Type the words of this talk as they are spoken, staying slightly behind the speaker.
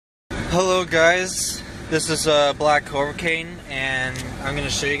Hello guys, this is Black Cocaine, and I'm going to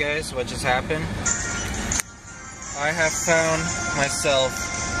show you guys what just happened. I have found myself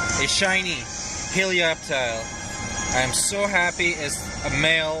a Shiny Helioptile. I'm so happy. It's a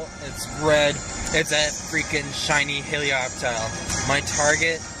male, it's red, it's a freaking Shiny Helioptile. My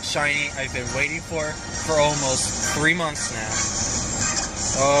target Shiny I've been waiting for almost 3 months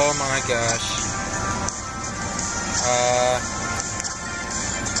now. Oh my gosh.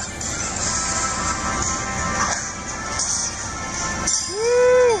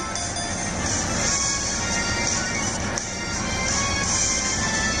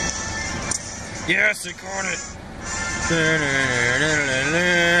 Yes, I caught it!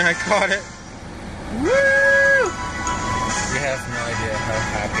 I caught it! Woo! You have no idea how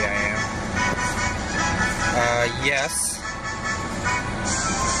happy I am. Yes.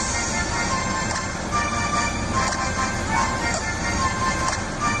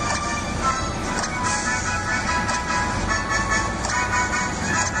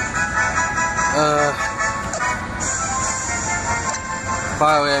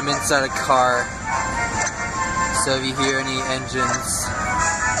 By the way, I'm inside a car, so if you hear any engines,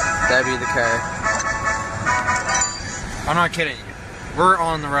 that'd be the car. I'm not kidding you. We're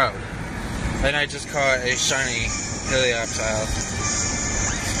on the road, and I just caught a Shiny Helioptile.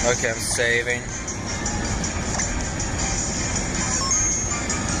 Okay, I'm saving.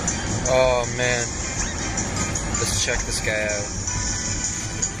 Oh man, let's check this guy out.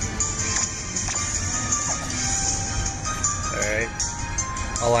 Alright.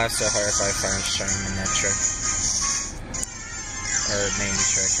 I'll laugh so hard if I find Shiny in that trick. Or main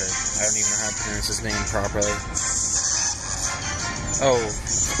trick, or I don't even know how to pronounce his name properly. Oh.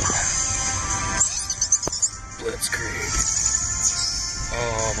 Blitzkrieg.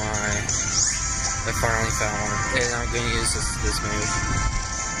 Oh my. I finally found one. And I'm gonna use this move.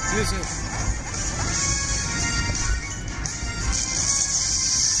 Use it.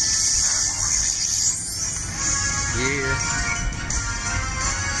 Yeah.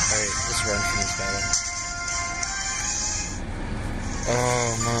 Alright, let's run from this battle. Oh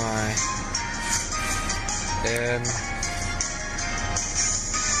my. And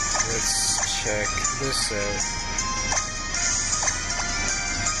let's check this out.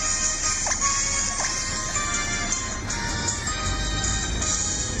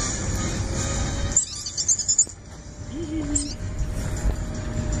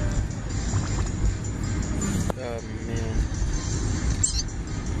 Oh man.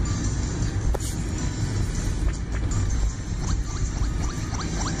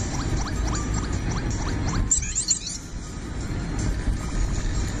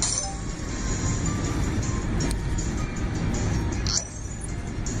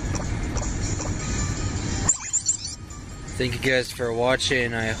 Thank you guys for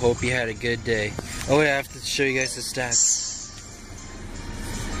watching. I hope you had a good day. Oh wait, I have to show you guys the stats.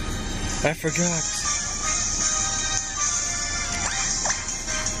 I forgot.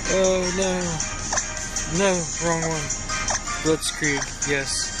 Oh no. No, wrong one. Blitzkrieg,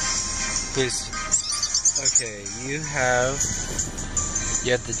 yes. Please. Okay, you have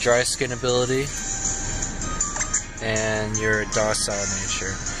the dry skin ability, and your docile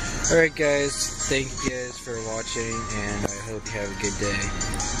nature. Alright guys, thank you guys for watching, and I hope you have a good day.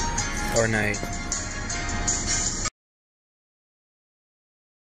 Or night.